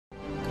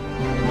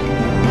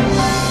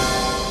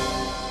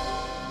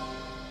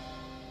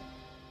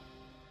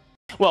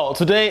Well,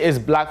 today is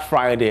Black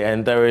Friday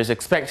and there is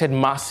expected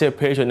massive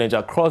patronage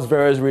across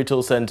various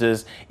retail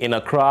centers in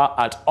Accra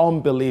at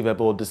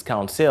unbelievable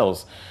discount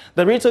sales.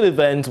 The retail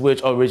event,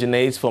 which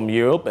originates from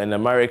Europe and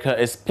America,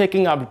 is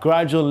picking up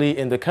gradually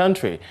in the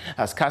country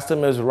as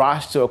customers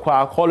rush to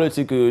acquire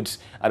quality goods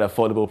at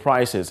affordable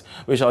prices.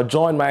 We shall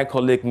join my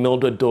colleague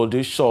Mildred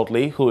Dodu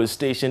shortly, who is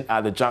stationed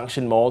at the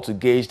Junction Mall to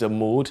gauge the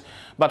mood.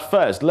 But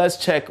first, let's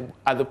check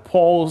at the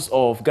pulse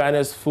of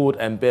Ghana's food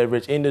and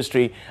beverage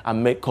industry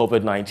amid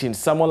COVID-19.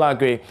 Samuel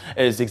Agri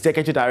is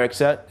Executive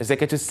Director,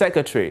 Executive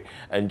Secretary,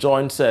 and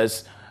joins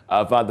us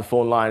via the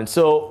phone line.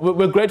 So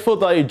we're grateful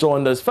that you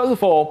joined us. First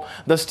of all,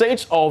 the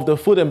state of the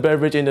food and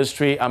beverage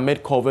industry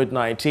amid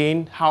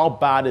COVID-19, how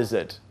bad is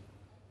it?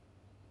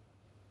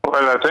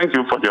 Well, thank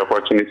you for the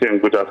opportunity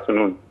and good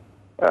afternoon.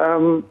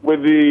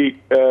 With the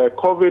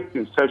COVID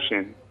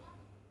inception,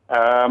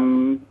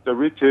 the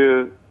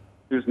retail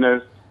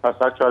business has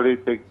actually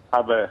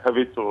have a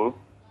heavy toll,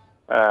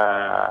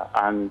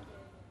 and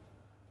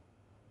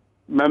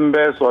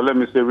members, or let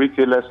me say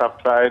retailers, have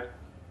tried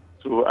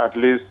to at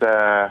least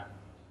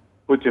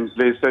put in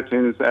place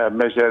certain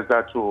measures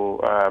that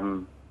will,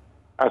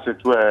 as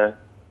it were,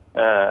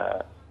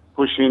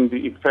 pushing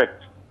the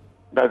effect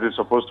that is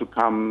supposed to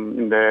come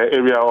in the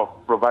area of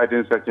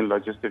providing certain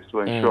logistics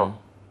to ensure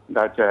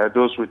that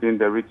those within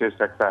the retail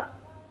sector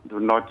do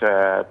not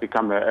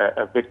become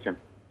a victim.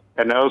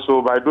 And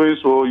also, by doing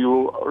so,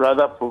 you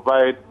rather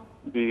provide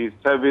the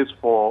service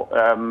for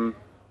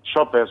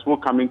shoppers who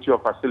come into your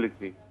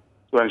facility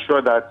to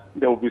ensure that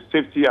there will be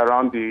safety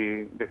around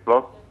the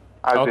clock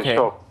as they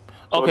shop.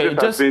 So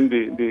this has been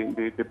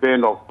the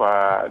bane of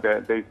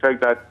the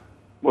effect that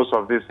most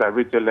of these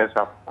retailers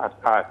have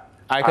had.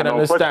 I can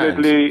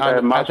understand.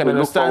 I can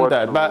understand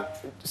that.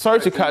 But sorry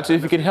to cut you.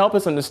 If you can help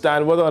us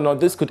understand whether or not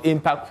this could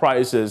impact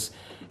prices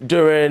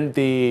during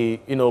the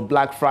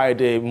Black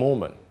Friday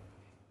moment.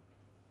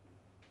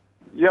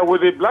 Yeah,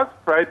 with the Black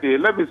Friday,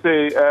 let me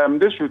say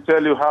this should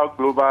tell you how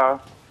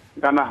global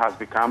Ghana has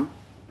become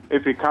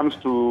if it comes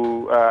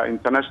to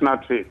international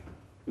trade.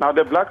 Now,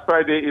 the Black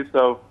Friday is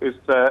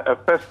a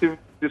festive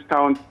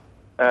discount,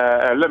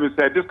 let me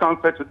say,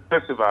 discount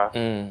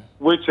festival,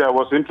 which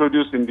was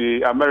introduced in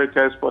the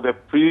Americas for the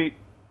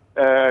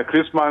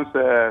pre-Christmas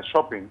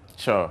shopping.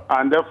 Sure.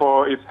 And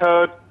therefore, it's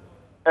held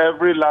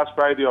every last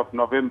Friday of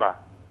November.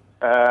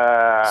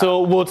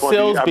 So would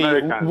sales be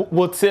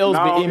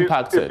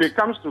impacted? If it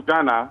comes to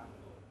Ghana,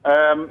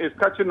 it's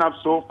catching up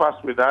so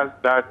fast with us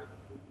that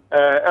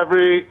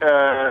every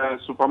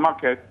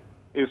supermarket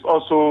is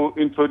also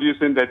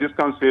introducing the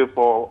discount sale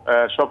for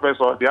shoppers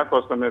or their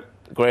customers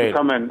to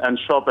come and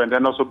shop and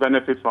then also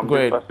benefit from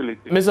this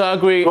facility. Mr.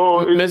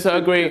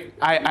 Agri,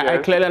 I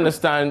clearly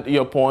understand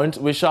your point.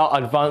 We shall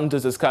advance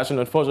this discussion.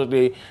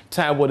 Unfortunately,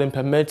 time wouldn't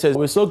permit us.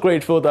 We're so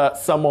grateful that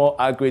Samuel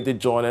Agri did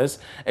join us,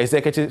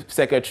 Executive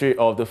Secretary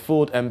of the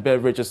Food and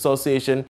Beverage Association.